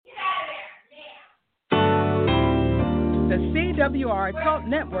CWR Talk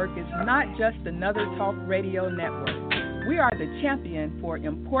Network is not just another talk radio network. We are the champion for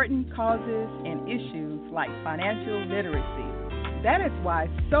important causes and issues like financial literacy. That is why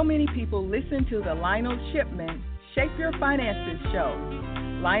so many people listen to the Lionel SHIPman Shape Your Finances show.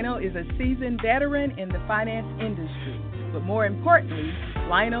 Lionel is a seasoned veteran in the finance industry, but more importantly,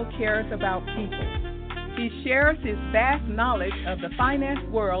 Lionel cares about people. He shares his vast knowledge of the finance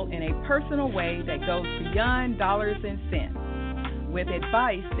world in a personal way that goes beyond dollars and cents, with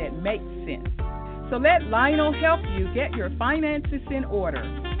advice that makes sense. So let Lionel help you get your finances in order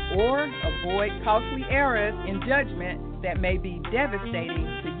or avoid costly errors in judgment that may be devastating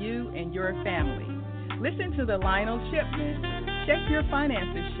to you and your family. Listen to the Lionel SHIPman Shape Your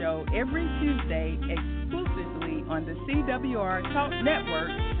Finances show every Tuesday exclusively on the CWR Talk Network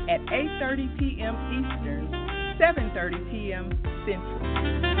at 8:30 p.m. Eastern, 7:30 p.m. Central.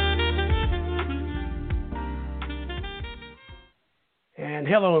 And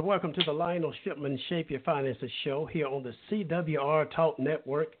hello and welcome to the Lionel SHIPman Shape Your Finances show here on the CWR Talk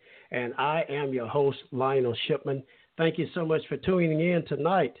Network. And I am your host, Lionel SHIPman. Thank you so much for tuning in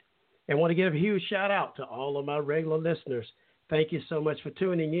tonight. And want to give a huge shout out to all of my regular listeners. Thank you so much for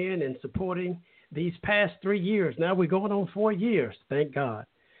tuning in and supporting these past 3 years. Now we're going on 4 years, thank God.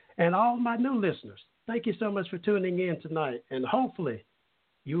 And all my new listeners, thank you so much for tuning in tonight. And hopefully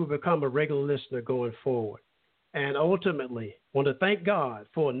you will become a regular listener going forward. And ultimately, want to thank God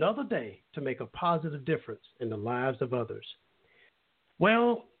for another day to make a positive difference in the lives of others.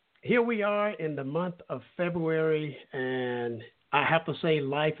 Well, here we are in the month of February, and I have to say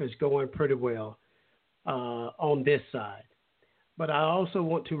life is going pretty well on this side. But I also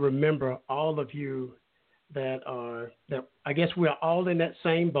want to remember all of you that I guess we are all in that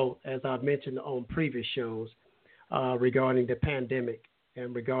same boat, as I've mentioned on previous shows, regarding the pandemic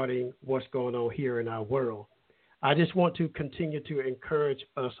and regarding what's going on here in our world. I just want to continue to encourage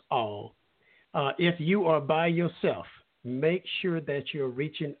us all. If you are by yourself, make sure that you're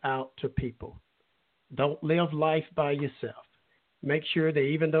reaching out to people. Don't live life by yourself. Make sure that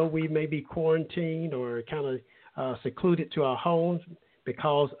even though we may be quarantined or kind of secluded to our homes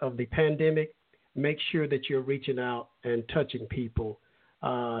because of the pandemic, make sure that you're reaching out and touching people.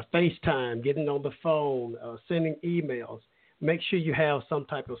 FaceTime, getting on the phone, sending emails. Make sure you have some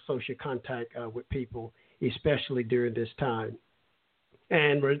type of social contact with people, especially during this time.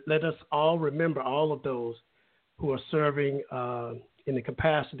 And let us all remember all of those who are serving in the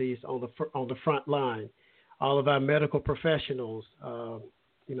capacities on the front line. All of our medical professionals, all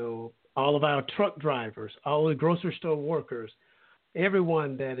of our truck drivers, all the grocery store workers,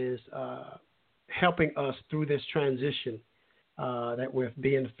 everyone that is helping us through this transition that we're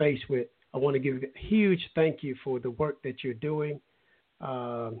being faced with. I want to give a huge thank you for the work that you're doing.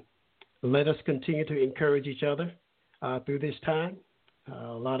 Let us continue to encourage each other through this time.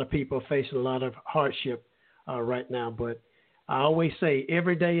 A lot of people are facing a lot of hardship right now, but I always say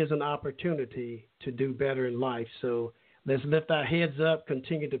every day is an opportunity to do better in life. So let's lift our heads up,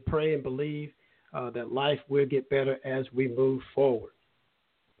 continue to pray and believe that life will get better as we move forward.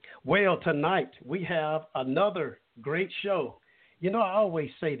 Well, tonight we have another great show. I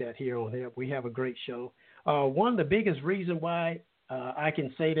always say that here on here. We have a great show. One of the biggest reasons why I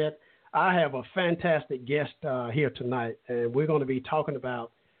can say that, I have a fantastic guest here tonight, and we're going to be talking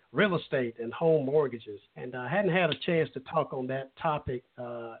about real estate and home mortgages. And I hadn't had a chance to talk on that topic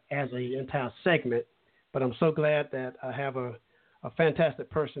as an entire segment, but I'm so glad that I have a fantastic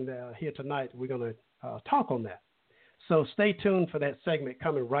person here tonight. We're going to talk on that. So stay tuned for that segment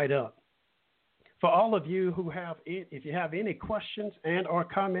coming right up. For all of you who have, if you have any questions and or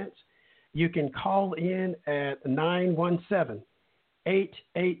comments, you can call in at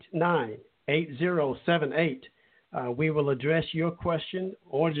 917-889-8078. We will address your question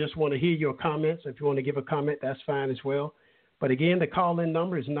or just want to hear your comments. If you want to give a comment, that's fine as well. But again, the call-in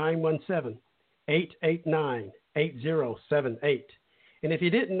number is 917-889-8078. And if you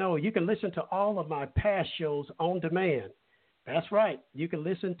didn't know, you can listen to all of my past shows on demand. That's right. You can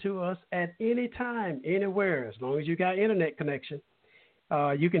listen to us at any time, anywhere, as long as you got internet connection.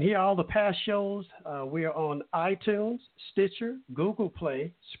 You can hear all the past shows. We are on iTunes, Stitcher, Google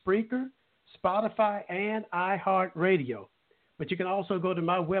Play, Spreaker, Spotify, and iHeartRadio. But you can also go to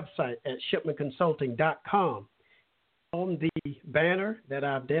my website at shipmanconsulting.com. On the banner that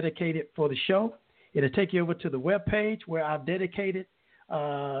I've dedicated for the show, it'll take you over to the webpage where I've dedicated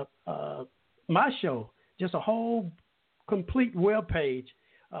my show, just a whole complete webpage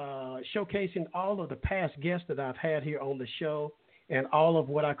showcasing all of the past guests that I've had here on the show and all of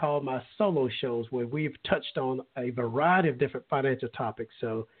what I call my solo shows where we've touched on a variety of different financial topics.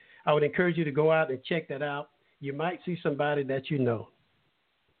 So I would encourage you to go out and check that out. you might see somebody that you know.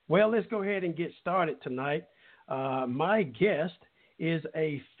 Well, let's go ahead and get started tonight. My guest is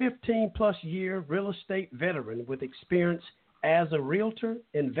a 15-plus year real estate veteran with experience as a realtor,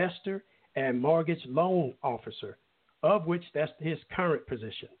 investor, and mortgage loan officer, of which that's his current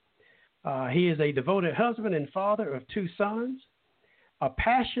position. He is a devoted husband and father of 2 sons. A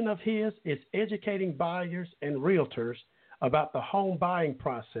passion of his is educating buyers and realtors about the home buying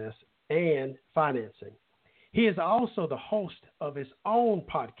process and financing. He is also the host of his own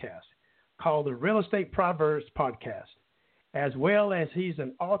podcast called the Real Estate Proverbs Podcast, as well as he's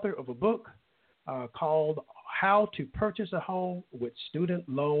an author of a book called How to Purchase a Home with Student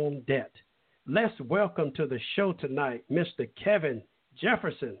Loan Debt. Let's welcome to the show tonight, Mr. Kevin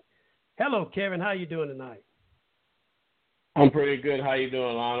Jefferson. Hello, Kevin. How you doing tonight? I'm pretty good. How you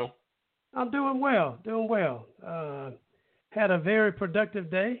doing, Lionel? I'm doing well. Had a very productive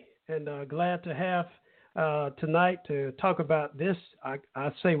day, and glad to have tonight to talk about this. I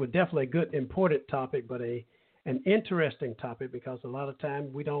say we're definitely a good, important topic, but an interesting topic because a lot of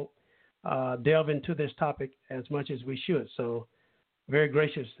times we don't delve into this topic as much as we should. So very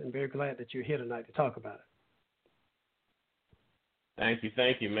gracious and very glad that you're here tonight to talk about it.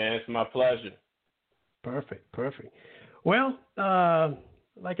 Thank you, man. It's my pleasure. Perfect. Well,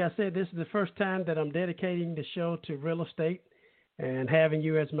 like I said, this is the first time that I'm dedicating the show to real estate and having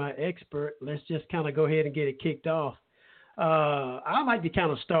you as my expert. Let's just kind of go ahead and get it kicked off. I'd like to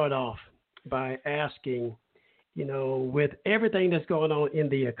kind of start off by asking, with everything that's going on in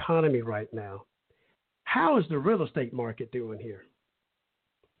the economy right now, how is the real estate market doing here?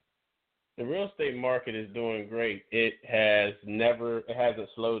 The real estate market is doing great. It hasn't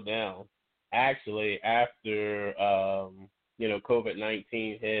slowed down. Actually, after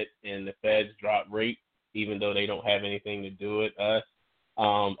COVID-19 hit and the Feds dropped rates, even though they don't have anything to do with us,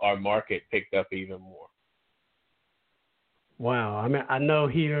 our market picked up even more. Wow. I mean, I know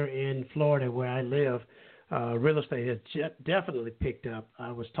here in Florida where I live, real estate has definitely picked up.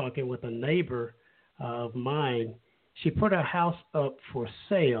 I was talking with a neighbor of mine. She put her house up for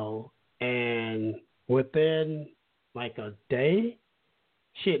sale, and within like a day,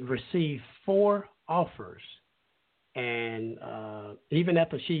 she had received 4 offers. And even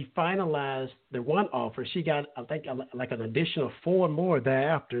after she finalized the one offer, she got, I think, like an additional 4 more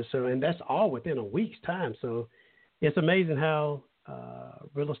thereafter. So, and that's all within a week's time. So it's amazing how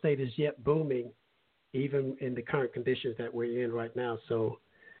real estate is yet booming, even in the current conditions that we're in right now. So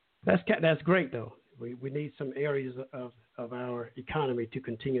that's great, though. We need some areas of our economy to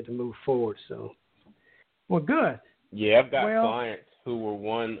continue to move forward. So, well, good. Yeah, I've got clients who were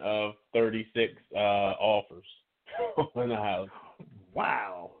one of 36 offers on the house.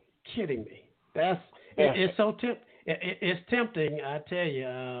 Wow, kidding me? It's so it's tempting. I tell you,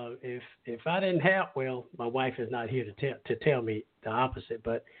 if I didn't have, my wife is not here to tell me the opposite,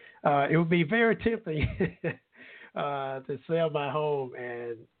 but it would be very tempting to sell my home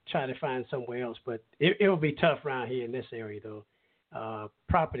and try to find somewhere else. But it will be tough around here in this area, though.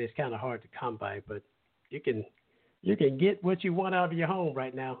 Property is kind of hard to come by, but you can get what you want out of your home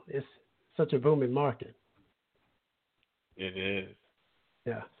right now. It's such a booming market. It is.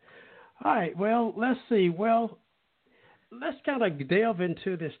 Yeah. All right. Well, let's see. Well, let's kind of delve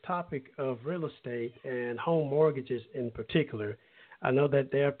into this topic of real estate and home mortgages in particular. I know that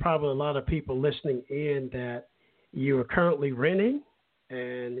there are probably a lot of people listening in that you are currently renting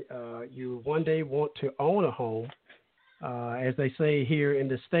and you one day want to own a home. As they say here in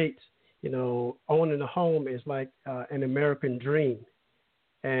the States, owning a home is like an American dream.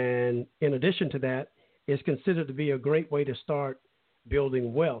 And in addition to that, it's considered to be a great way to start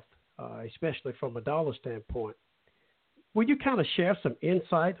building wealth, especially from a dollar standpoint. Will you kind of share some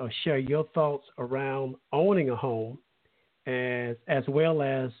insight or share your thoughts around owning a home as well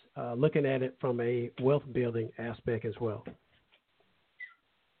as looking at it from a wealth building aspect as well?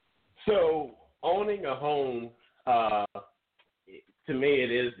 So owning a home, to me,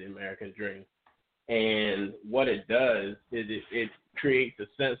 it is the American dream. And what it does is it creates a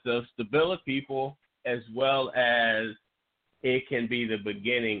sense of stability as well as it can be the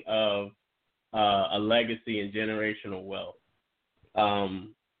beginning of a legacy and generational wealth.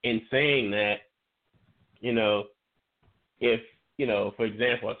 In saying that, if, for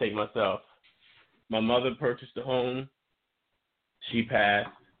example, I'll take myself. My mother purchased a home. She passed.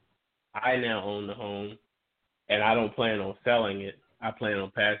 I now own the home, and I don't plan on selling it. I plan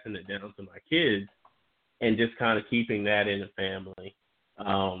on passing it down to my kids and just kind of keeping that in the family.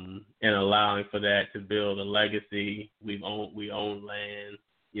 And allowing for that to build a legacy. We own land,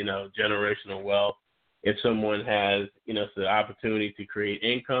 generational wealth. If someone has, the opportunity to create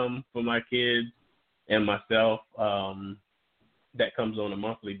income for my kids and myself that comes on a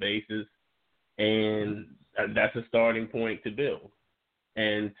monthly basis, and that's a starting point to build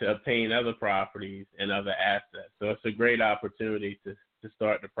and to obtain other properties and other assets. So it's a great opportunity to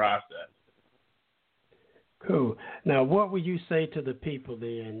start the process. Cool. Now, what would you say to the people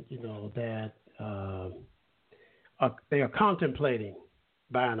then, that they are contemplating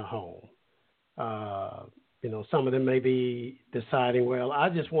buying a home? Some of them may be deciding, well, I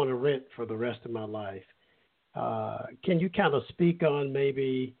just want to rent for the rest of my life. Can you kind of speak on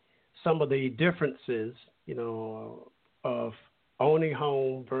maybe some of the differences, of owning a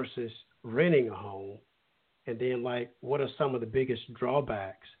home versus renting a home? And then, what are some of the biggest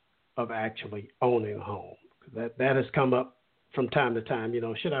drawbacks of actually owning a home? That has come up from time to time.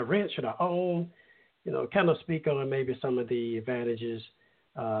 Should I rent? Should I own? Kind of speak on maybe some of the advantages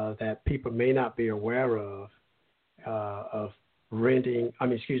that people may not be aware of of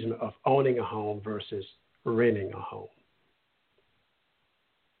owning a home versus renting a home.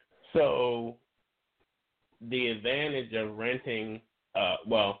 So the advantage of renting,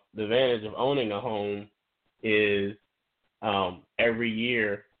 the advantage of owning a home is every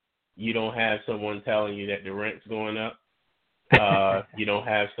year you don't have someone telling you that the rent's going up. You don't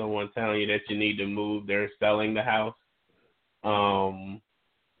have someone telling you that you need to move. They're selling the house.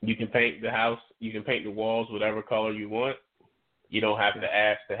 You can paint the house. You can paint the walls whatever color you want. You don't have to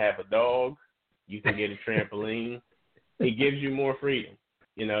ask to have a dog. You can get a trampoline. It gives you more freedom.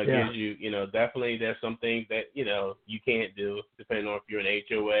 It gives you, definitely there's some things that, you can't do depending on if you're an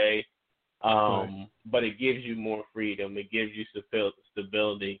HOA. But it gives you more freedom. It gives you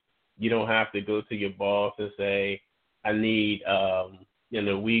stability. You don't have to go to your boss and say, I need, in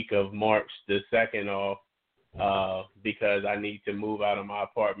the week of March the 2nd off because I need to move out of my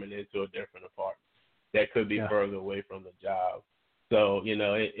apartment into a different apartment that could be further away from the job. So,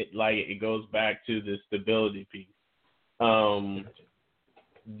 it goes back to the stability piece.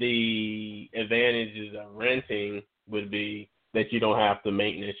 The advantages of renting would be that you don't have to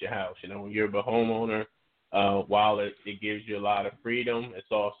maintenance your house. When you're a homeowner, while it gives you a lot of freedom,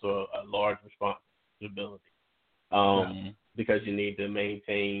 it's also a large responsibility because you need to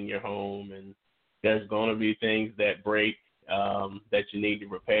maintain your home, and there's going to be things that break that you need to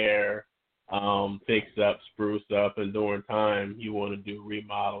repair, fix up, spruce up, and during time you want to do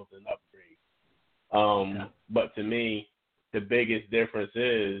remodels and upgrades. But to me, the biggest difference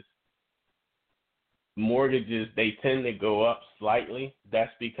is mortgages, they tend to go up slightly.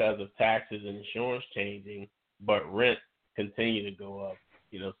 That's because of taxes and insurance changing, but rent continue to go up,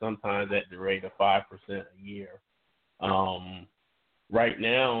 sometimes at the rate of 5% a year. Right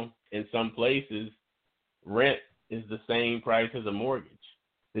now, in some places, rent is the same price as a mortgage.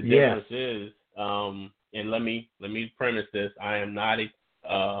 The difference is, and let me premise this, I am not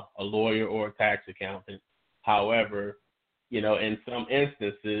a lawyer or a tax accountant. However, in some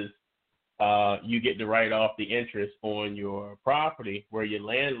instances, you get to write off the interest on your property where your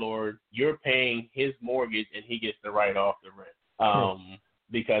landlord, you're paying his mortgage and he gets to write off the rent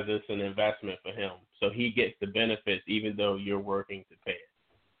because it's an investment for him. So he gets the benefits even though you're working to pay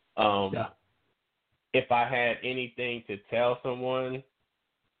it. If I had anything to tell someone,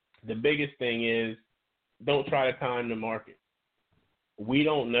 the biggest thing is don't try to time the market. We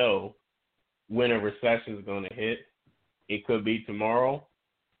don't know when a recession is going to hit. It could be tomorrow.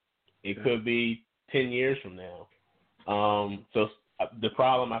 It could be 10 years from now. So the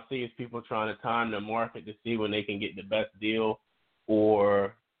problem I see is people trying to time the market to see when they can get the best deal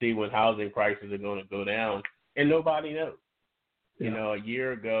or see when housing prices are going to go down, and nobody knows. A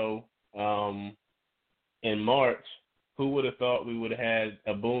year ago in March, who would have thought we would have had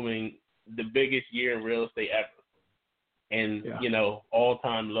the biggest year in real estate ever, and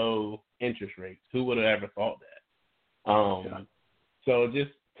all-time low interest rates? Who would have ever thought that? So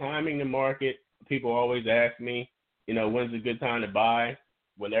just timing the market. People always ask me, when's a good time to buy?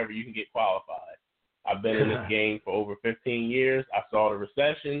 Whenever you can get qualified. I've been in this game for over 15 years. I saw the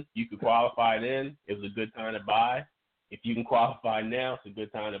recession. You could qualify then. It was a good time to buy. If you can qualify now, it's a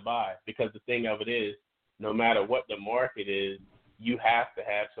good time to buy. Because the thing of it is, no matter what the market is, you have to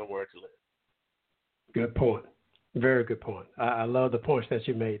have somewhere to live. Good point. Very good point. I love the points that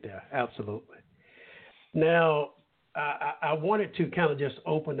you made there. Absolutely. Now, I wanted to kind of just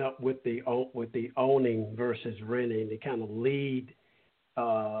open up with the owning versus renting to kind of lead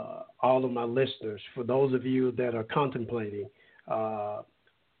all of my listeners, for those of you that are contemplating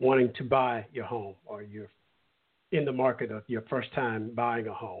wanting to buy your home, or you're in the market of your first time buying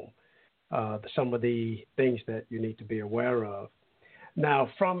a home, some of the things that you need to be aware of. Now,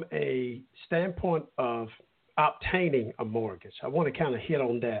 from a standpoint of obtaining a mortgage, I want to kind of hit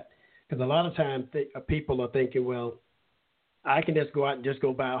on that, Because a lot of times people are thinking, well, I can just go out and just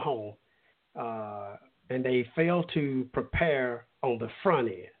go buy a home. And they fail to prepare on the front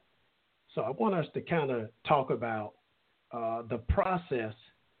end. So I want us to kind of talk about the process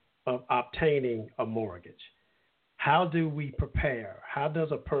of obtaining a mortgage. How do we prepare? How does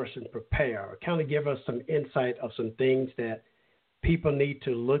a person prepare? Kind of give us some insight of some things that people need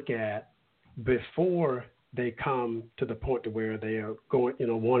to look at before they come to the point to where they are going,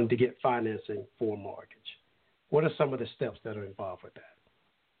 wanting to get financing for a mortgage. What are some of the steps that are involved with that?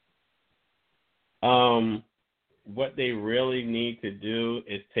 What they really need to do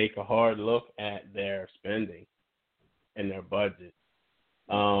is take a hard look at their spending and their budget.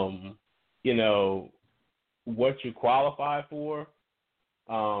 What you qualify for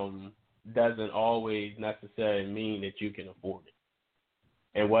doesn't always necessarily mean that you can afford it.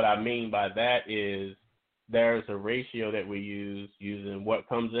 And what I mean by that is there's a ratio that we use using what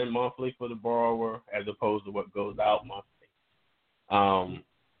comes in monthly for the borrower as opposed to what goes out monthly.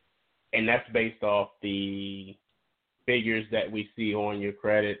 And that's based off the figures that we see on your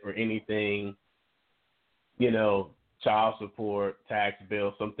credit or anything, child support, tax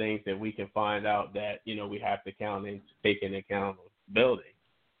bill, some things that we can find out that, we have to take into accountability.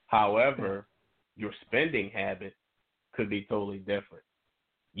 However, your spending habit could be totally different.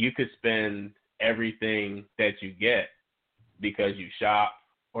 You could spend everything that you get because you shop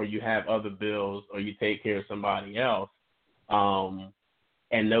or you have other bills or you take care of somebody else.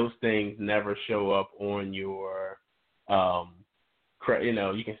 And those things never show up on your credit.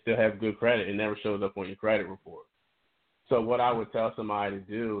 You can still have good credit. It never shows up on your credit report. So what I would tell somebody to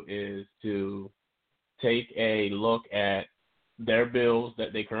do is to take a look at their bills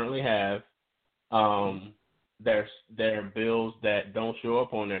that they currently have, their bills that don't show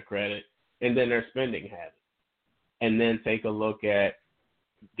up on their credit, and then their spending habits. And then take a look at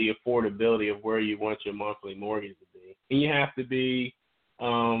the affordability of where you want your monthly mortgage to be. And you have to be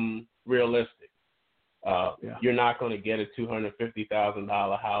realistic. You're not going to get a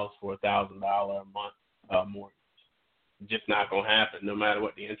 $250,000 house for $1,000 a month mortgage. Just not going to happen, no matter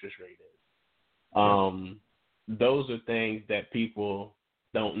what the interest rate is. Those are things that people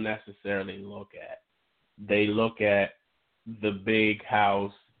don't necessarily look at. They look at the big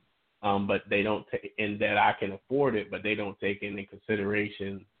house, but they don't take, and that I can afford it, but they don't take into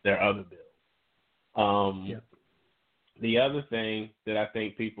consideration their other bills. The other thing that I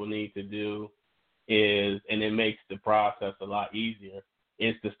think people need to do is, and it makes the process a lot easier,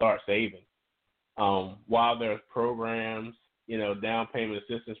 is to start saving. While there's programs, down payment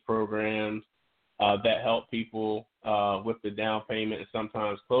assistance programs that help people with the down payment and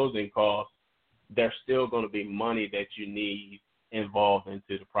sometimes closing costs, there's still going to be money that you need involved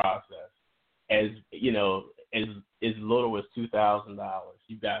into the process. As little as $2,000.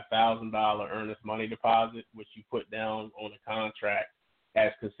 You've got $1,000 earnest money deposit, which you put down on a contract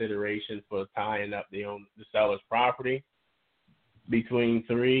as consideration for tying up the seller's property. Between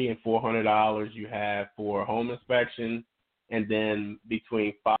 $300 and $400 you have for a home inspection, and then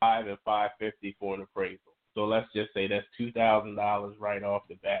between $500 and $550 for an appraisal. So let's just say that's $2,000 right off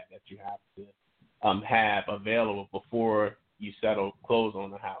the bat that you have to have available before you close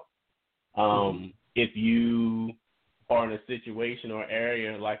on the house. If you are in a situation or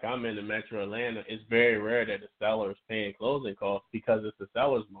area like I'm in the Metro Atlanta, it's very rare that the seller is paying closing costs because it's the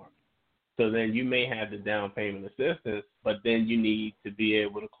seller's market. So then you may have the down payment assistance, but then you need to be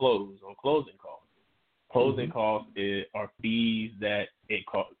able to close on closing costs. Closing costs are fees that it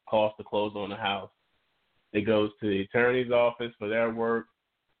costs to close on the house. It goes to the attorney's office for their work,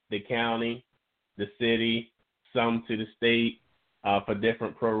 the county, the city, some to the state for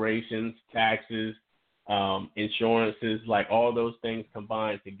different prorations, taxes, insurances, like all those things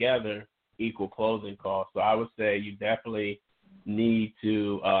combined together equal closing costs. So I would say you definitely need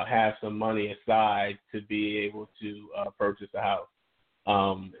to have some money aside to be able to purchase a house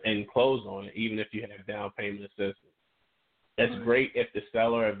and close on it, even if you have down payment assistance. That's great if the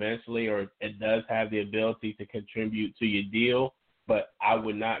seller eventually or it does have the ability to contribute to your deal, but I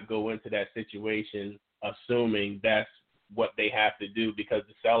would not go into that situation assuming that's what they have to do, because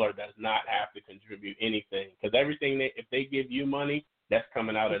the seller does not have to contribute anything. Because everything if they give you money, that's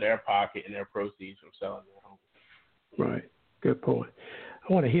coming out of their pocket and their proceeds from selling their home. Right. Good point.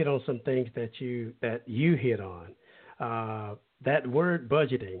 I want to hit on some things that you hit on. That word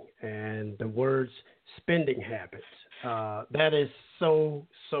budgeting and the words spending habits. That is so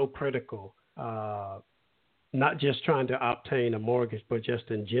critical. Not just trying to obtain a mortgage, but just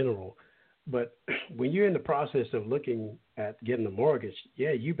in general. But when you're in the process of looking at getting a mortgage,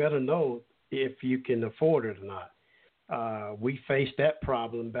 you better know if you can afford it or not. We faced that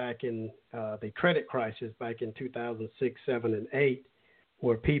problem back in the credit crisis back in 2006, 7, and 8,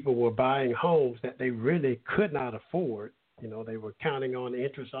 where people were buying homes that they really could not afford. They were counting on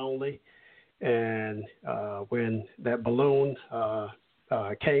interest only. And when that balloon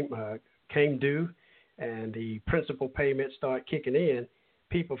came due and the principal payments started kicking in,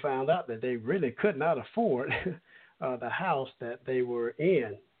 people found out that they really could not afford the house that they were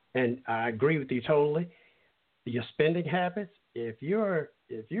in. And I agree with you totally. Your spending habits, if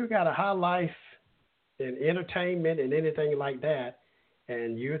you got a high life in entertainment and anything like that,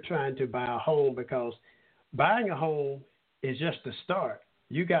 and you're trying to buy a home, because buying a home is just the start.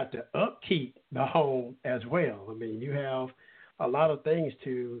 You got to upkeep the home as well. I mean, you have a lot of things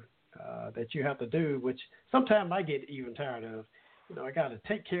that you have to do, which sometimes I get even tired of. I got to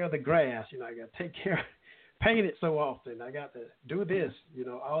take care of the grass. I got to take care, paint it so often. I got to do this.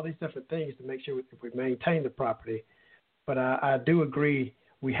 All these different things to make sure we maintain the property. But I do agree,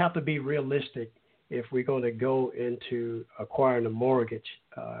 we have to be realistic if we're going to go into acquiring a mortgage.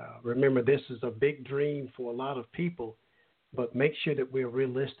 Remember, this is a big dream for a lot of people, but make sure that we're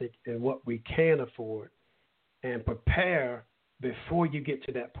realistic in what we can afford and prepare before you get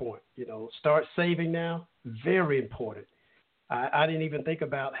to that point. Start saving now, very important. I didn't even think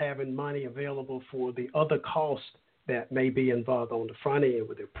about having money available for the other costs that may be involved on the front end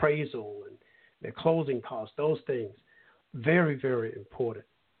with the appraisal and the closing costs, those things. Very, very important.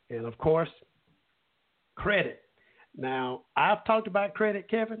 And, of course, credit. Now, I've talked about credit,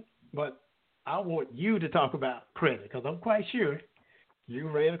 Kevin, but I want you to talk about credit, because I'm quite sure you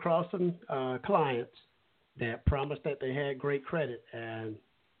ran across some clients that promised that they had great credit and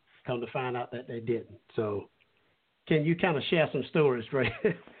come to find out that they didn't. So can you kind of share some stories, right?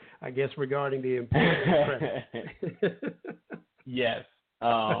 I guess regarding the importance of credit. Yes.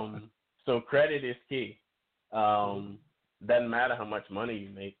 So credit is key. Doesn't matter how much money you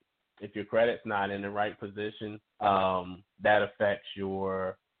make. If your credit's not in the right position, that affects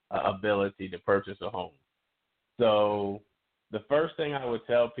your ability to purchase a home. So the first thing I would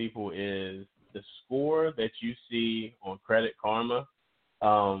tell people is the score that you see on Credit Karma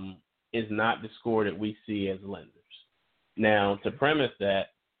is not the score that we see as lenders. Now, to premise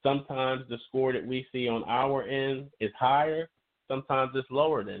that, sometimes the score that we see on our end is higher, sometimes it's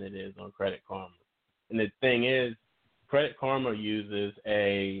lower than it is on Credit Karma. And the thing is, Credit Karma uses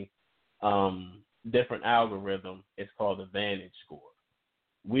a different algorithm. It's called the Vantage score.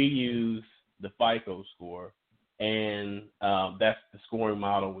 We use the FICO score, and that's the scoring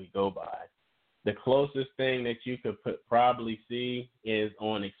model we go by. The closest thing that you could probably see is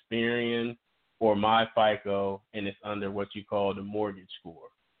on Experian or MyFICO, and it's under what you call the mortgage score,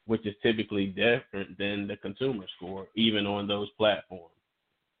 which is typically different than the consumer score, even on those platforms.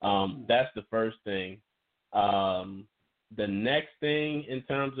 That's the first thing. The next thing in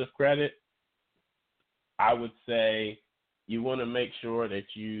terms of credit, I would say you want to make sure that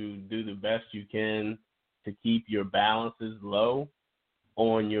you do the best you can to keep your balances low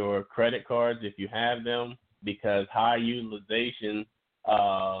on your credit cards if you have them, because high utilization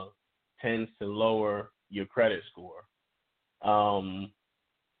tends to lower your credit score.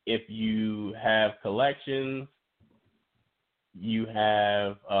 If you have collections, you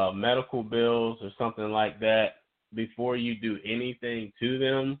have medical bills or something like that, before you do anything to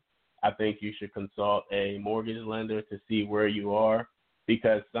them, I think you should consult a mortgage lender to see where you are,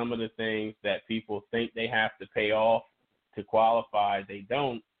 because some of the things that people think they have to pay off to qualify, they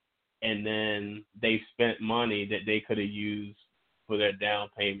don't, and then they've spent money that they could have used for their down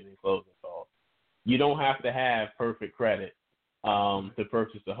payment and closing costs. You don't have to have perfect credit to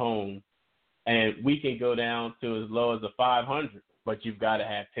purchase a home, and we can go down to as low as a 500, but you've got to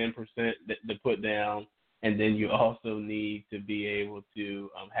have 10% to put down, and then you also need to be able to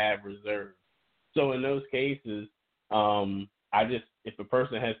have reserves. So in those cases, if a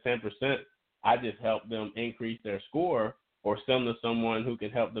person has 10%, I just help them increase their score, or send them to someone who can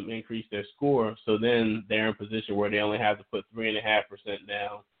help them increase their score, so then they're in a position where they only have to put 3.5%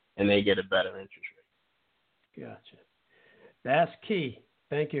 down, and they get a better interest rate. Gotcha. That's key.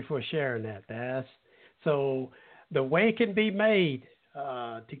 Thank you for sharing that. So the way it can be made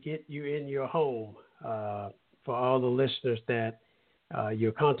to get you in your home, for all the listeners that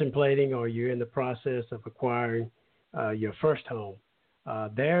you're contemplating or you're in the process of acquiring your first home,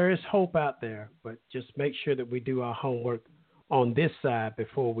 there is hope out there, but just make sure that we do our homework on this side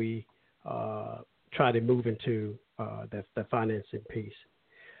before we try to move into the financing piece.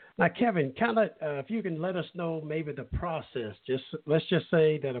 Now, Kevin, kind of if you can let us know maybe the process. Let's just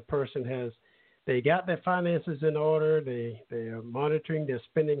say that a person they got their finances in order, they are monitoring their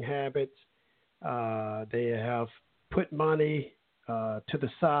spending habits, they have put money to the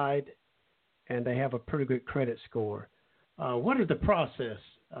side, and they have a pretty good credit score. What is the process?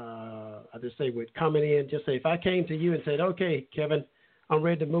 I just say with coming in, just say if I came to you and said, okay, Kevin, I'm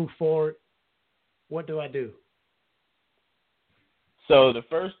ready to move forward, what do I do? So the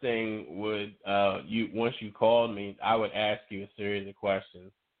first thing would, once you called me, I would ask you a series of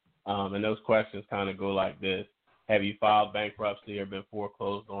questions. And those questions kind of go like this. Have you filed bankruptcy or been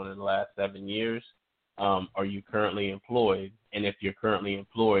foreclosed on in the last 7 years? Are you currently employed? And if you're currently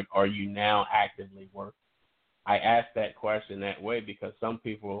employed, are you now actively working? I ask that question that way because some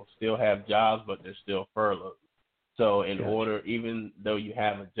people still have jobs, but they're still furloughed. So in order, even though you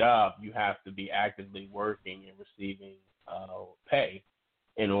have a job, you have to be actively working and receiving pay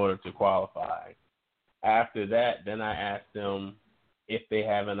in order to qualify. After that, then I ask them if they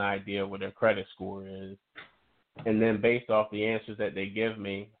have an idea what their credit score is. And then based off the answers that they give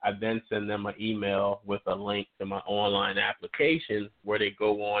me, I then send them an email with a link to my online application where they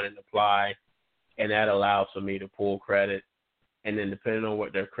go on and apply, and that allows for me to pull credit. And then depending on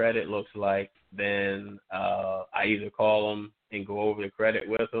what their credit looks like, then I either call them and go over the credit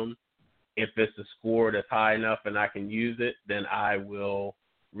with them. If it's a score that's high enough and I can use it, then I will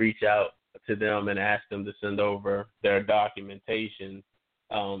reach out to them and ask them to send over their documentation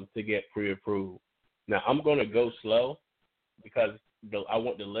to get pre-approved. Now, I'm going to go slow because I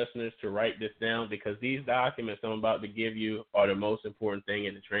want the listeners to write this down because these documents I'm about to give you are the most important thing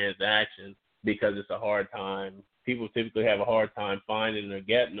in the transaction because it's a hard time. People typically have a hard time finding or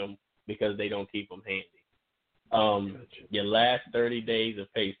getting them because they don't keep them handy. Your last 30 days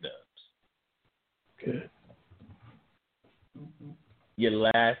of pay stubs. Good. Your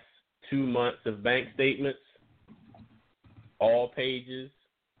last 2 months of bank statements, all pages,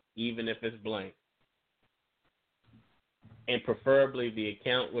 even if it's blank. And preferably the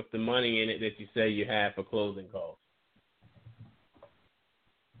account with the money in it that you say you have for closing costs.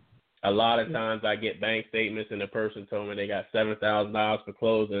 A lot of times I get bank statements and the person told me they got $7,000 for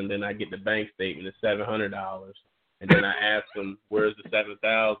closing, and then I get the bank statement of $700, and then I ask them, where's the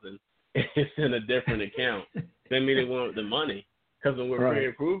 $7,000? It's in a different account. Send me the money. Because when we're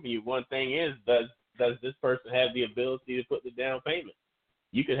pre-approving you, one thing is, does this person have the ability to put the down payment?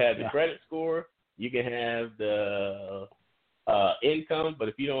 You could have the credit score, you can have the income, but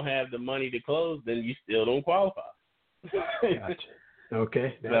if you don't have the money to close, then you still don't qualify. Gotcha.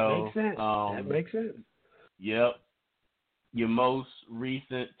 Okay, that makes sense. That makes sense. Yep. Your most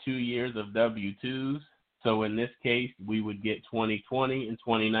recent 2 years of W-2s. So in this case, we would get 2020 and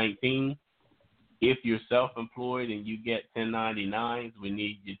 2019. If you're self-employed and you get 1099s, we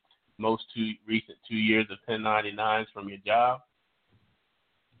need your most recent 2 years of 1099s from your job.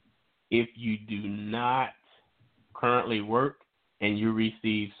 If you do not currently work and you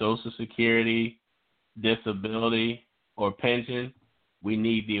receive Social Security, disability, or pension, we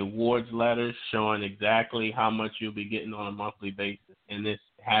need the awards letters showing exactly how much you'll be getting on a monthly basis. And this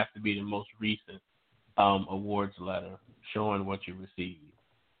has to be the most recent awards letter showing what you received.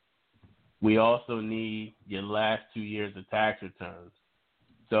 We also need your last 2 years of tax returns.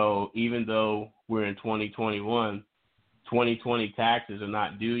 So even though we're in 2021, 2020 taxes are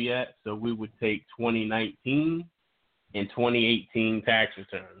not due yet, so we would take 2019 and 2018 tax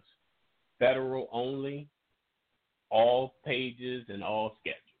returns. Federal only, all pages and all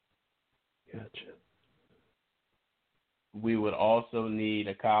schedules. Gotcha. We would also need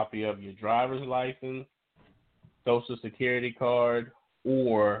a copy of your driver's license, Social Security card,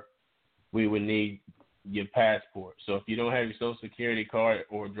 or we would need your passport. So if you don't have your Social Security card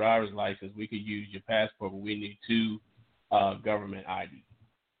or driver's license, we could use your passport, but we need 2 government IDs.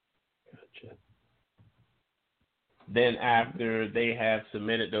 Gotcha. Then after they have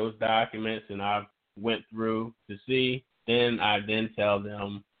submitted those documents and I've went through to see, then I tell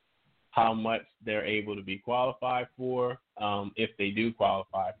them how much they're able to be qualified for, if they do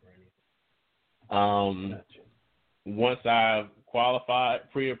qualify for anything. Gotcha. Once I've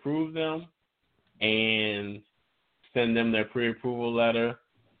qualified, pre-approve them, and send them their pre-approval letter,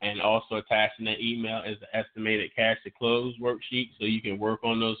 and also attached in that email is the estimated cash to close worksheet so you can work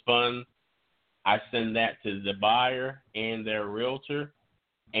on those funds. I send that to the buyer and their realtor,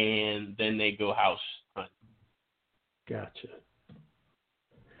 and then they go house hunting. Gotcha.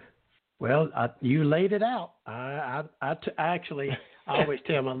 Well, you laid it out. Actually, I always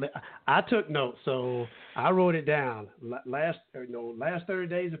tell I took notes, so I wrote it down. Last 30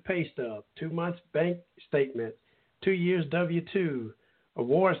 days of pay stub, 2 months bank statement, 2 years W-2,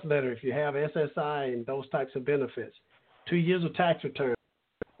 awards letter if you have SSI and those types of benefits, 2 years of tax return,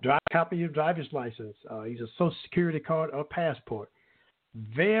 copy of your driver's license, use a Social Security card or passport.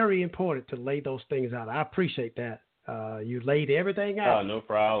 Very important to lay those things out. I appreciate that. You laid everything out. Oh, no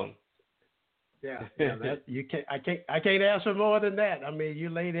problem. Yeah, I can't ask for more than that. I mean, you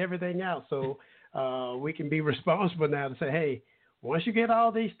laid everything out, so we can be responsible now to say, hey, once you get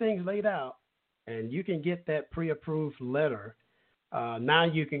all these things laid out, and you can get that pre-approved letter, now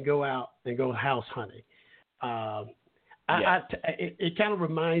you can go out and go house hunting. It kind of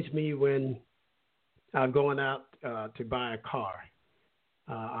reminds me when I'm going out to buy a car.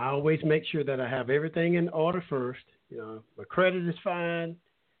 I always make sure that I have everything in order first. You know, my credit is fine.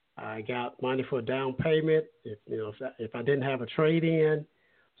 I got money for a down payment. If I didn't have a trade in,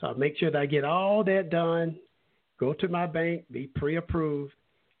 so I make sure that I get all that done. Go to my bank, be pre-approved.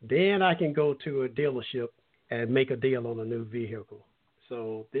 Then I can go to a dealership and make a deal on a new vehicle.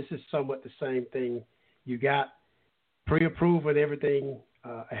 So this is somewhat the same thing. You got pre-approved with everything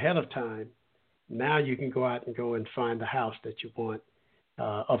ahead of time. Now you can go out and find the house that you want.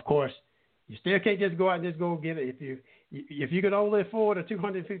 Of course, you still can't just go out and just go get it. If you can only afford a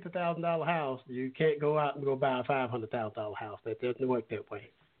 $250,000 house, you can't go out and go buy a $500,000 house. That doesn't work that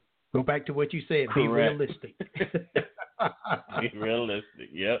way. Go back to what you said. Correct. Be realistic. Be realistic.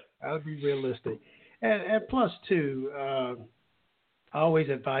 Yep. I'll be realistic. And plus, too, I always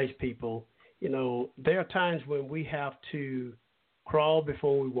advise people, there are times when we have to crawl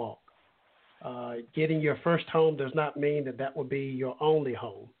before we walk. Getting your first home does not mean that will be your only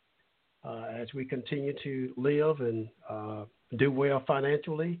home. As we continue to live and do well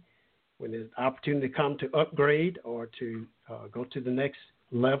financially, when there's opportunity to come to upgrade or to go to the next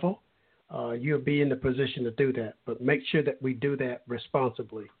level, you'll be in the position to do that. But make sure that we do that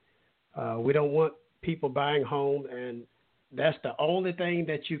responsibly. We don't want people buying home and that's the only thing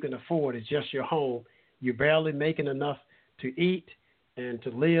that you can afford is just your home. You're barely making enough to eat and to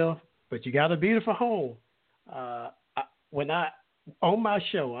live, but you got a beautiful home. On my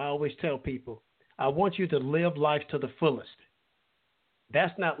show, I always tell people, I want you to live life to the fullest.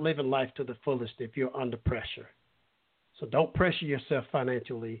 That's not living life to the fullest if you're under pressure. So don't pressure yourself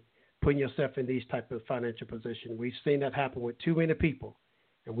financially, putting yourself in these type of financial positions. We've seen that happen with too many people,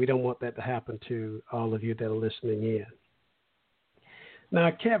 and we don't want that to happen to all of you that are listening in. Now,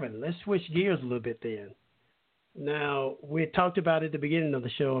 Kevin, let's switch gears a little bit then. Now, we talked about at the beginning of the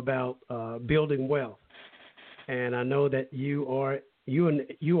show about building wealth, and I know that you are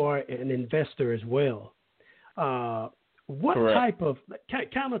an investor as well. What Correct. type of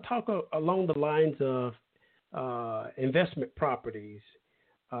kind of talk along the lines of investment properties,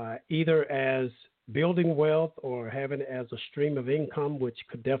 either as building wealth or having it as a stream of income, which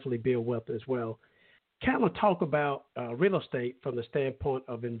could definitely build wealth as well. Kind of talk about real estate from the standpoint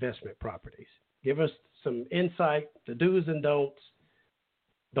of investment properties. Give us some insight, the do's and don'ts,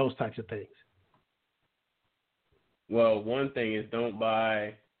 those types of things. Well, one thing is don't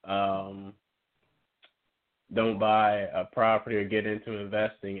buy a property or get into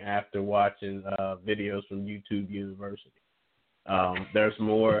investing after watching videos from YouTube University. There's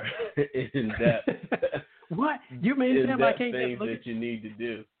more in depth. What? You mean to him I can't things just look that you need to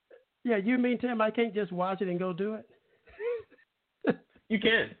do? Yeah, you mean to him I can't just watch it and go do it? You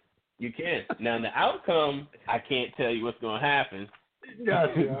can. Now, the outcome, I can't tell you what's going to happen.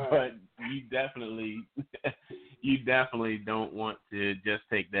 Gotcha. But you definitely don't want to just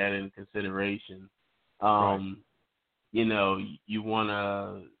take that into consideration. Right. You want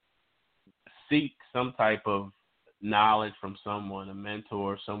to seek some type of knowledge from someone, a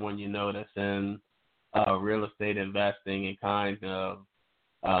mentor, someone that's in real estate investing, and kind of,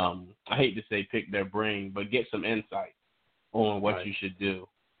 I hate to say pick their brain, but get some insight on what you should do.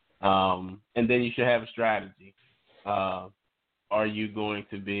 And then you should have a strategy. Are you going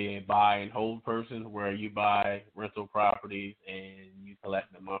to be a buy and hold person where you buy rental properties and you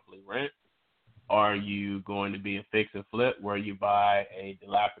collect the monthly rent? Are you going to be a fix and flip where you buy a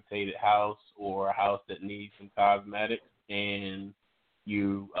dilapidated house or a house that needs some cosmetics and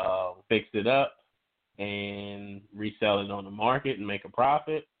you fix it up and resell it on the market and make a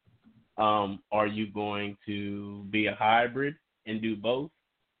profit? Are you going to be a hybrid and do both?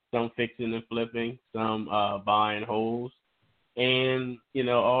 Some fixing and flipping, some buy and holds. And,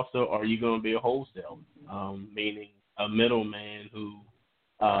 also, are you going to be a wholesaler, meaning a middleman who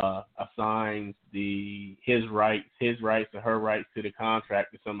assigns his rights or her rights to the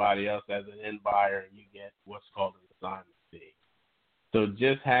contract to somebody else as an end buyer, and you get what's called an assignment fee. So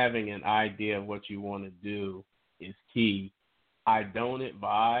just having an idea of what you want to do is key. I don't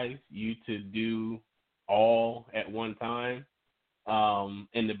advise you to do all at one time.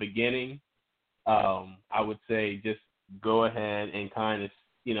 In the beginning, I would say just go ahead and kind of,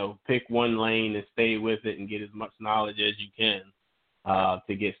 pick one lane and stay with it and get as much knowledge as you can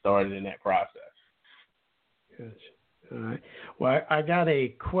to get started in that process. Gotcha. All right. Well, I got a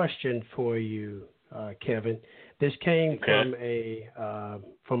question for you, Kevin. This came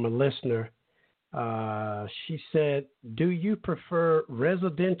from a listener. She said, "Do you prefer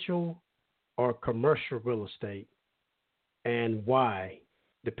residential or commercial real estate, and why,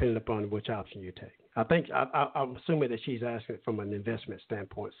 depending upon which option you take?" I think I'm assuming that she's asking from an investment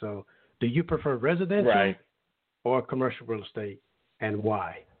standpoint. So, do you prefer residential or commercial real estate, and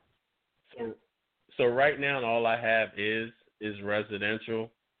why? So right now, all I have is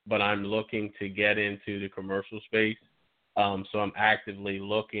residential, but I'm looking to get into the commercial space. So I'm actively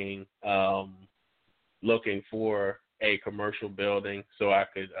looking for a commercial building so I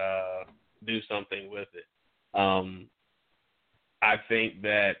could do something with it. I think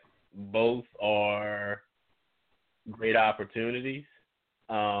that both are great opportunities.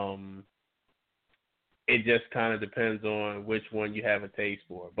 It just kind of depends on which one you have a taste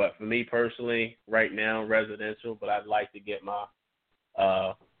for. But for me personally, right now, residential, but I'd like to get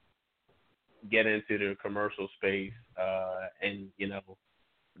into the commercial space and,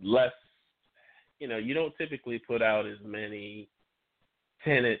 less, you don't typically put out as many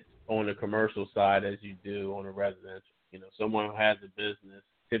tenants on the commercial side as you do on the residential. Someone who has a business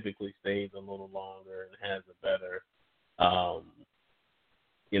typically stays a little longer and has a better,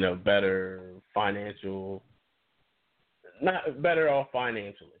 better financial, not better off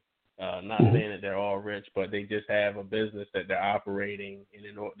financially. Not saying that they're all rich, but they just have a business that they're operating, and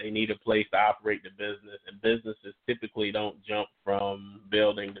they need a place to operate the business. And businesses typically don't jump from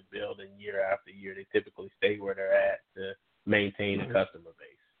building to building year after year. They typically stay where they're at to maintain a customer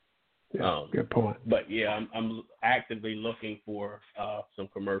base. Yeah, good point. But yeah, I'm actively looking for some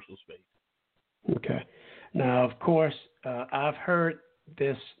commercial space. Okay. Now, of course, I've heard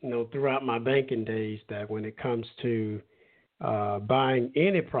this, throughout my banking days, that when it comes to buying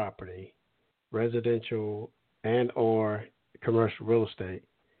any property, residential and or commercial real estate,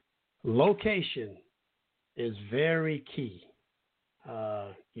 location is very key.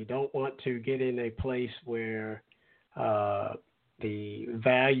 You don't want to get in a place where the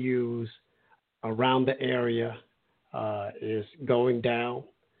values around the area is going down.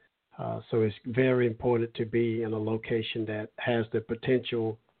 So it's very important to be in a location that has the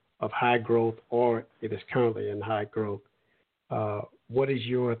potential of high growth, or it is currently in high growth. What is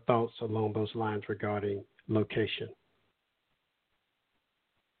your thoughts along those lines regarding location?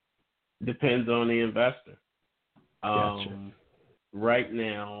 Depends on the investor. Gotcha. Right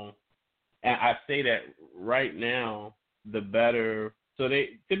now, and I say that right now, the better. So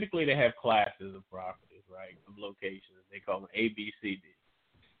they typically have classes of properties, right, of locations. They call them A, B, C, D.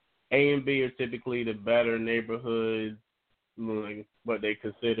 A and B are typically the better neighborhoods, what they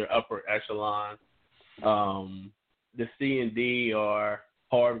consider upper echelon. The C and D are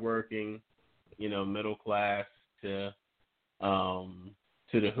hardworking, middle class to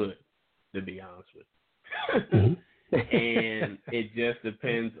the hood, to be honest with you. And it just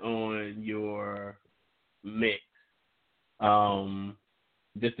depends on your mix.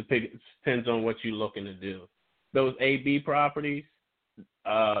 Depends on what you're looking to do. Those A-B properties,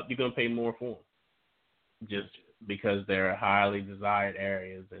 you're going to pay more for them just because they're highly desired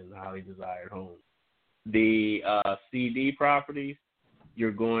areas and highly desired homes. The CD properties,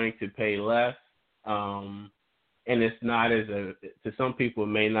 you're going to pay less, and it's not to some people, it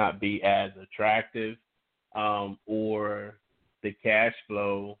may not be as attractive, or the cash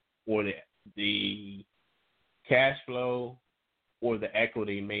flow or the cash flow or the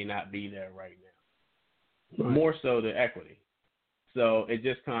equity may not be there right now. Right. More so the equity. So it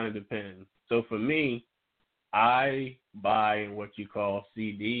just kind of depends. So for me, I buy in what you call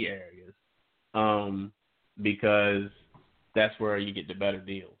CD areas, because that's where you get the better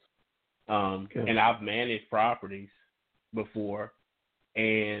deals. And I've managed properties before,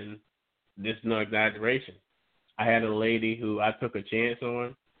 and this is no exaggeration. I had a lady who I took a chance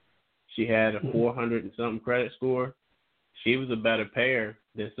on. She had a 400 and something credit score. She was a better payer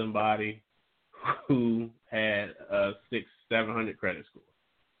than somebody who had a 600-700 credit score.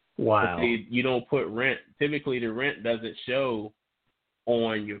 Wow. But see, you don't put rent. Typically, the rent doesn't show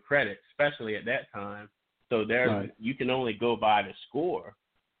on your credit, especially at that time. So you can only go by the score,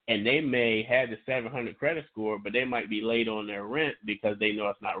 and they may have the 700 credit score, but they might be late on their rent because they know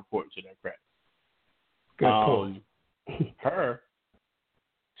it's not reporting to their credit. Good point.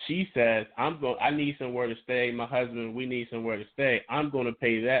 She says, I need somewhere to stay. My husband, we need somewhere to stay. I'm going to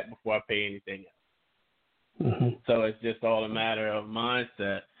pay that before I pay anything else. Mm-hmm. So it's just all a matter of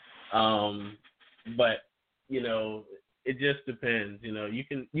mindset. But, it just depends.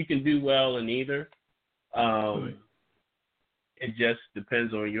 You can do well in either. It just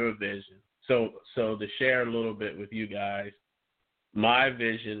depends on your vision. So to share a little bit with you guys, my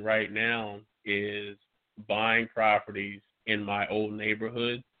vision right now is buying properties in my old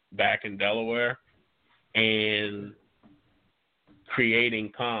neighborhood back in Delaware and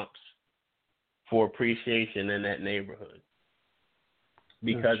creating comps for appreciation in that neighborhood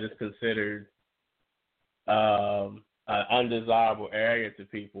because it's considered an undesirable area to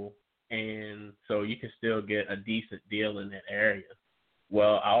people, and so you can still get a decent deal in that area.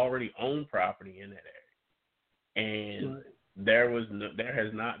 Well, I already own property in that area, and there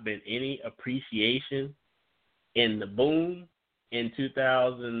has not been any appreciation in the boom in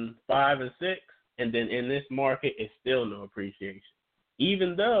 2005 and 6, and then in this market, it's still no appreciation,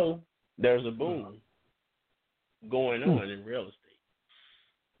 even though there's a boom going on in real estate.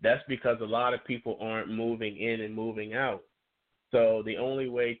 That's because a lot of people aren't moving in and moving out. So the only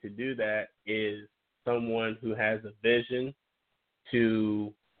way to do that is someone who has a vision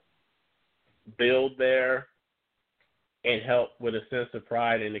to build there and help with a sense of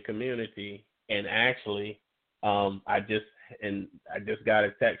pride in the community. And actually, I just got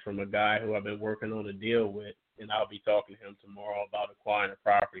a text from a guy who I've been working on a deal with, and I'll be talking to him tomorrow about acquiring a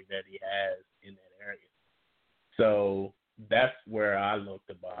property that he has in that area. So that's where I look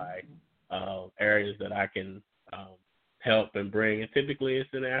to buy areas that I can help and bring. And typically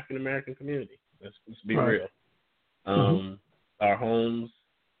it's in the African American community. Let's be real. Our homes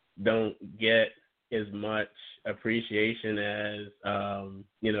don't get as much appreciation as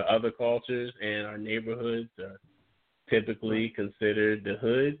other cultures, and our neighborhoods are typically considered the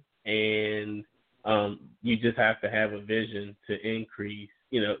hood, and you just have to have a vision to increase,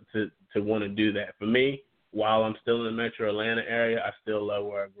 to want to do that. For me, while I'm still in the metro Atlanta area, I still love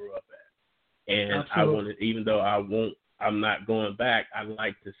where I grew up at. And absolutely. I want to, even though I'm not going back, I'd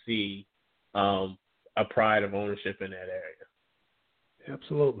like to see a pride of ownership in that area.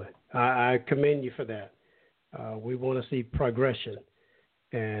 Absolutely. I commend you for that. We want to see progression.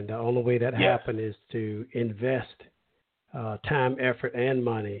 And the only way that happens is to invest time, effort, and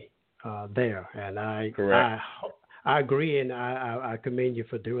money there. And I agree, and I commend you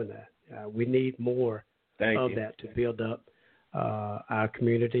for doing that. We need more of that to build up our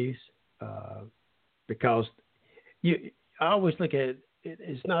communities because I always look at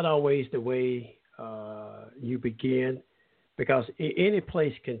it's not always the way you begin, because any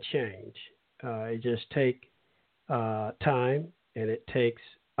place can change. It just takes time, and it takes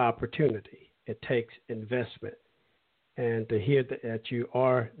opportunity. It takes investment. And to hear that you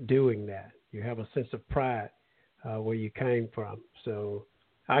are doing that, you have a sense of pride where you came from. So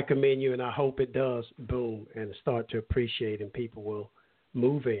I commend you, and I hope it does boom and start to appreciate, and people will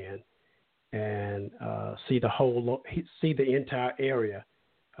move in and see the entire area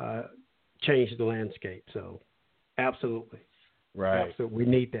change the landscape. So absolutely. Right. Absolutely. We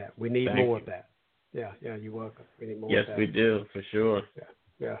need that. We need more of that. Yeah, you're welcome. We need more of that. Yes, we do, for sure.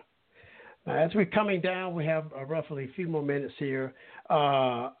 Yeah. As we're coming down, we have roughly a few more minutes here.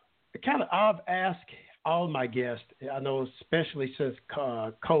 I've asked all my guests, I know especially since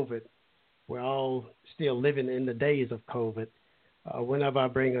COVID, we're all still living in the days of COVID. Whenever I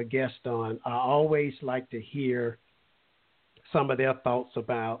bring a guest on, I always like to hear some of their thoughts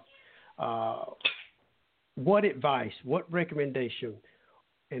about what advice, what recommendation,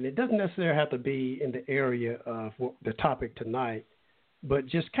 and it doesn't necessarily have to be in the area of the topic tonight, but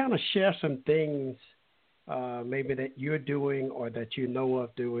just kind of share some things maybe that you're doing or that you know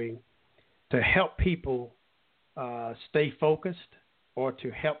of doing to help people stay focused or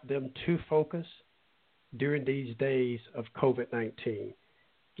to help them to focus during these days of COVID-19.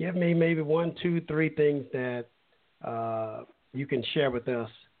 Give me maybe 1, 2, 3 things that you can share with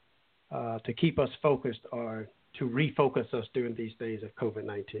us to keep us focused or to refocus us during these days of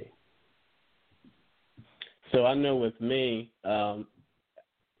COVID-19. So I know with me, I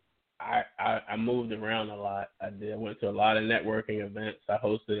moved around a lot. I went to a lot of networking events. I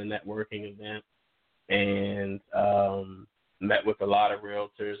hosted a networking event and met with a lot of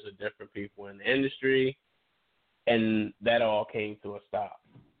realtors and different people in the industry, and that all came to a stop.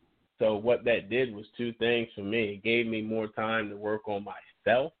 So what that did was 2 things for me. It gave me more time to work on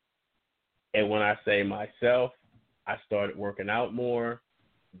myself, and when I say myself, I started working out more,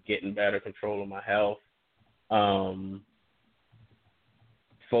 getting better control of my health,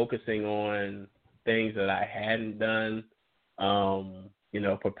 focusing on things that I hadn't done,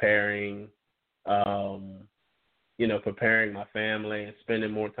 preparing my family and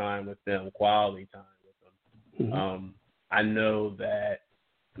spending more time with them, quality time with them. Mm-hmm. I know that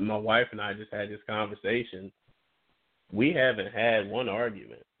my wife and I just had this conversation. We haven't had one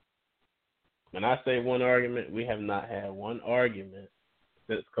argument. When I say one argument, we have not had one argument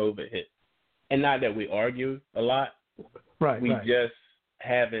since COVID hit. and not that we argue a lot. Right. We just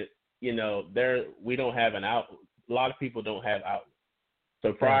haven't, we don't have an out. A lot of people don't have outlets.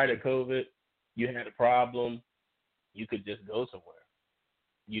 So prior to COVID, you had a problem, you could just go somewhere.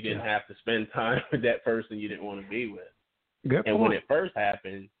 You didn't have to spend time with that person you didn't want to be with. Good and point. when it first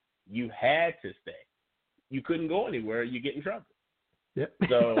happened, you had to stay. You couldn't go anywhere. You get in trouble. Yep.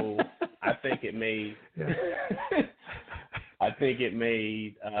 So I think it made. I think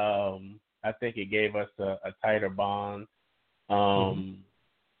it gave us a tighter bond.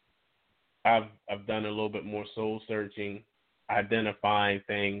 I've done a little bit more soul searching, identifying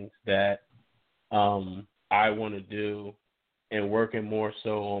things that I want to do, and working more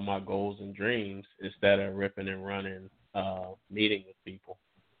so on my goals and dreams instead of ripping and running, meeting with people.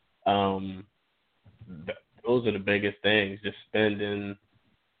 Those are the biggest things. Just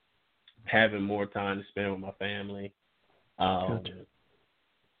having more time to spend with my family. Gotcha.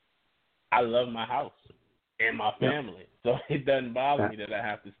 I love my house and my family, so it doesn't bother me that I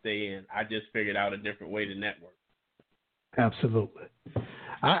have to stay in. I just figured out a different way to network. Absolutely.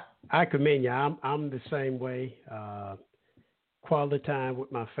 I commend you. I'm the same way. Quality time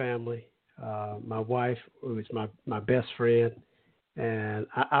with my family. My wife, who is my best friend, and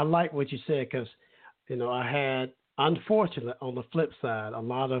I like what you said because, I had, unfortunately, on the flip side, a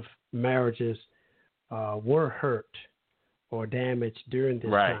lot of marriages were hurt or damaged during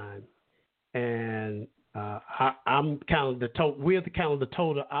this time, and I'm kind of we're the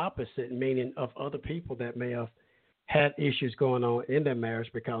total opposite, meaning of other people that may have had issues going on in their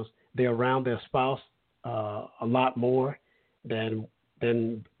marriage because they're around their spouse a lot more than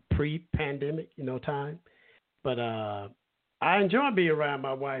pre-pandemic, time. But I enjoy being around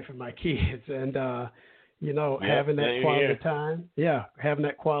my wife and my kids, and having that quality time. Yeah, having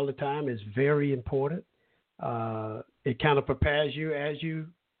that quality time is very important. It kind of prepares you as you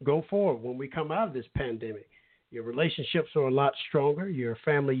go forward. When we come out of this pandemic, your relationships are a lot stronger. Your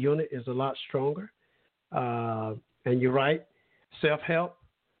family unit is a lot stronger. And you're right, self-help,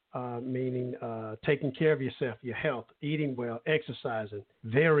 meaning taking care of yourself, your health, eating well, exercising,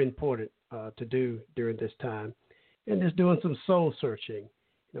 very important to do during this time. And just doing some soul searching.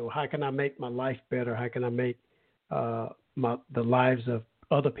 How can I make my life better? How can I make the lives of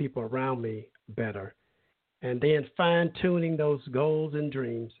other people around me better? And then fine-tuning those goals and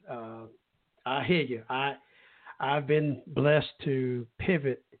dreams. I hear you. I've been blessed to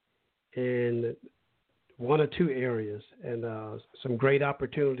pivot in one or two areas, and some great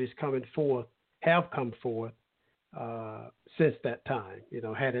opportunities have come forth since that time.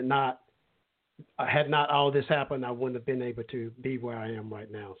 Had not all this happened, I wouldn't have been able to be where I am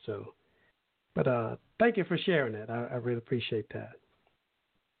right now. So, but thank you for sharing that. I really appreciate that.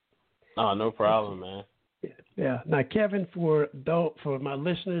 Oh, no problem, man. Yeah. Now, Kevin, for my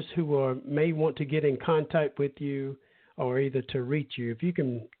listeners who may want to get in contact with you or either to reach you, if you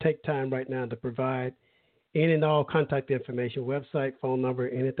can take time right now to provide any and all contact information, website, phone number,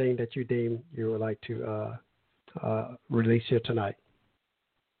 anything that you deem you would like to release here tonight.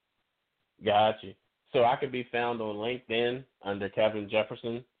 Got you. So I could be found on LinkedIn under Kevin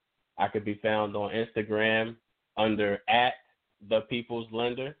Jefferson. I could be found on Instagram under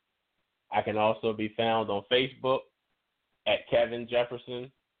 @ThePeoplesLender. I can also be found on Facebook at Kevin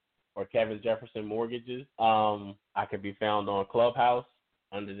Jefferson or Kevin Jefferson Mortgages. I could be found on Clubhouse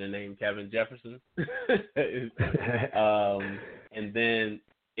under the name Kevin Jefferson. And then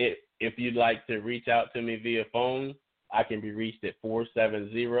if you'd like to reach out to me via phone, I can be reached at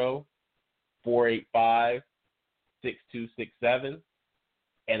 470-485-6267.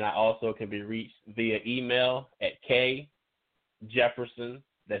 And I also can be reached via email at kjefferson,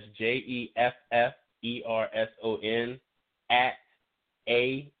 that's JEFFERSON, @AEMC.cc.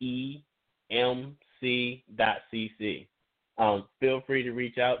 Feel free to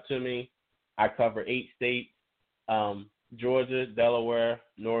reach out to me. I cover 8 states, Georgia, Delaware,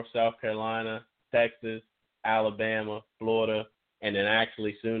 North, South Carolina, Texas, Alabama, Florida, and then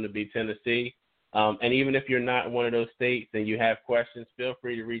actually soon to be Tennessee. And even if you're not in one of those states and you have questions, feel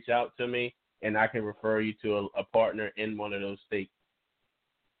free to reach out to me, and I can refer you to a partner in one of those states.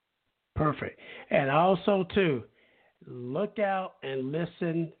 Perfect. And also, too, look out and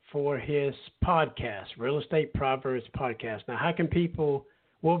listen for his podcast, Real Estate Proverbs Podcast. Now,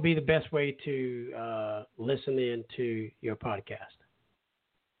 what would be the best way to listen in to your podcast?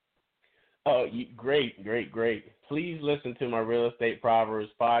 Oh, great. Please listen to my Real Estate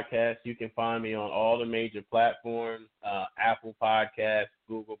Proverbs podcast. You can find me on all the major platforms, Apple Podcasts,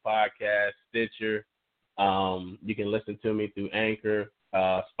 Google Podcasts, Stitcher. You can listen to me through Anchor,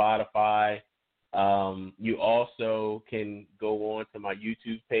 Spotify. You also can go on to my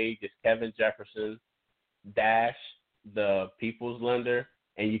YouTube page. It's Kevin Jefferson Jefferson dash the People's Lender,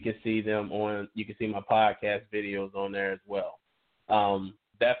 and you can see my podcast videos on there as well.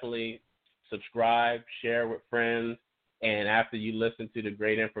 Definitely subscribe, share with friends, and after you listen to the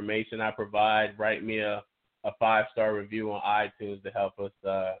great information I provide, write me a 5-star review on iTunes to help us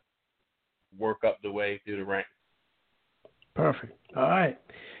work up the way through the ranks. Perfect. All right.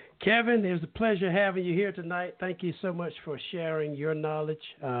 Kevin, it was a pleasure having you here tonight. Thank you so much for sharing your knowledge,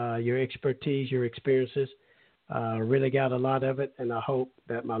 your expertise, your experiences. Really got a lot of it, and I hope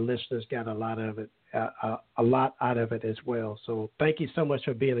that my listeners got a lot of it, a lot out of it as well. So thank you so much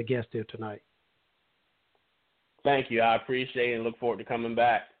for being a guest here tonight. Thank you. I appreciate it and look forward to coming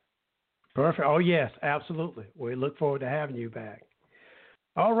back. Perfect. Oh, yes, absolutely. We look forward to having you back.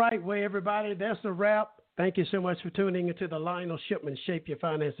 All right, well, everybody, that's a wrap. Thank you so much for tuning into the Lionel SHIPman Shape Your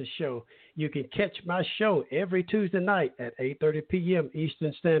Finances show. You can catch my show every Tuesday night at 8:30 p.m.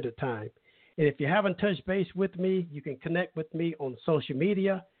 Eastern Standard Time. And if you haven't touched base with me, you can connect with me on social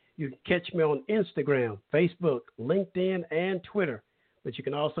media. You can catch me on Instagram, Facebook, LinkedIn, and Twitter. But you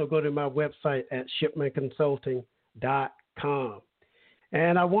can also go to my website at shipmanconsulting.com.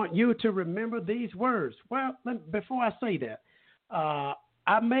 And I want you to remember these words. Well, before I say that,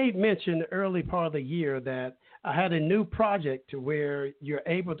 I made mention early part of the year that I had a new project to where you're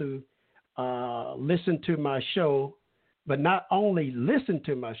able to listen to my show, but not only listen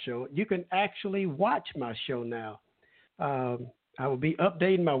to my show, you can actually watch my show now. I will be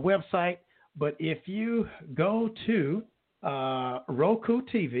updating my website, but if you go to Roku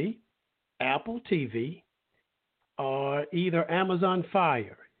TV, Apple TV, or either Amazon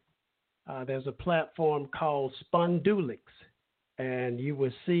Fire, there's a platform called Spondulix. And you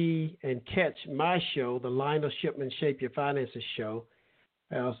will see and catch my show, the Lionel SHIPman Shape Your Finances show.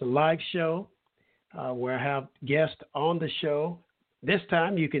 It's a live show where I have guests on the show. This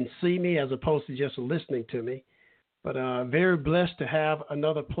time you can see me as opposed to just listening to me. But very blessed to have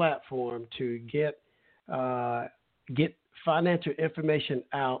another platform to get financial information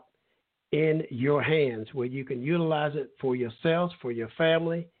out in your hands where you can utilize it for yourselves, for your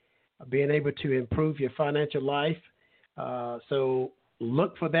family, being able to improve your financial life. So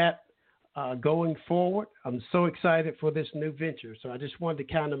look for that going forward. I'm so excited for this new venture. So I just wanted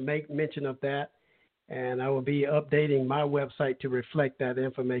to kind of make mention of that. And I will be updating my website to reflect that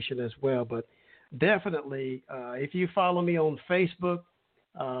information as well. But definitely, if you follow me on Facebook,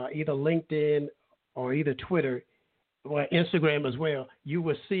 either LinkedIn or either Twitter, or Instagram as well, you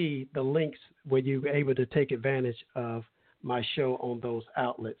will see the links where you're able to take advantage of my show on those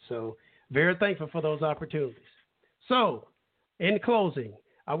outlets. So very thankful for those opportunities. So, in closing,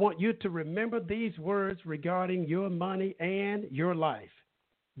 I want you to remember these words regarding your money and your life.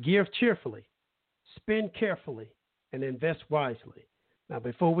 Give cheerfully, spend carefully, and invest wisely. Now,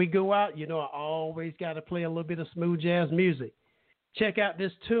 before we go out, you know I always got to play a little bit of smooth jazz music. Check out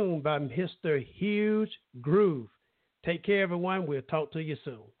this tune by Mr. Huge Groove. Take care, everyone. We'll talk to you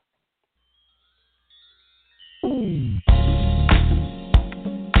soon.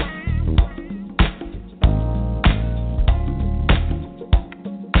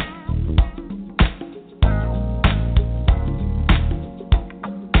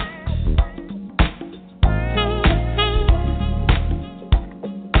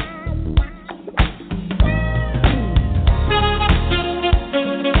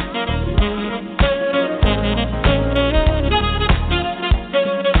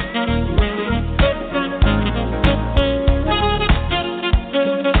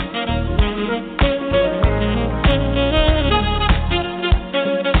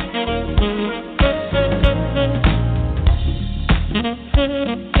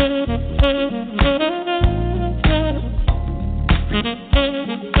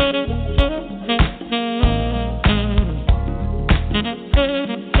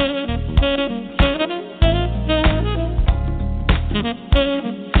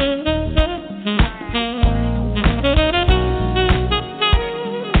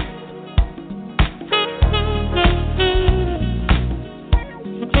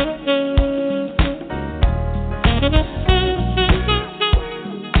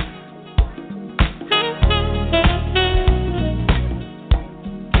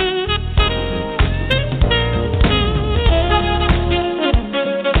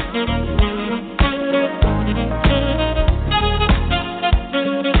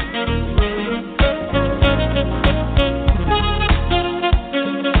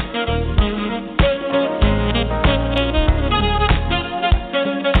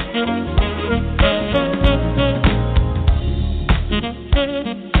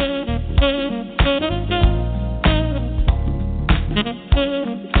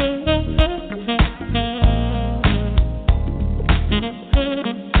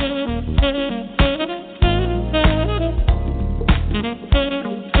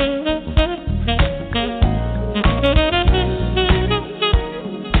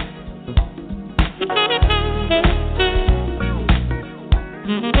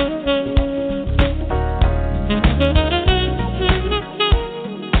 Mm-hmm.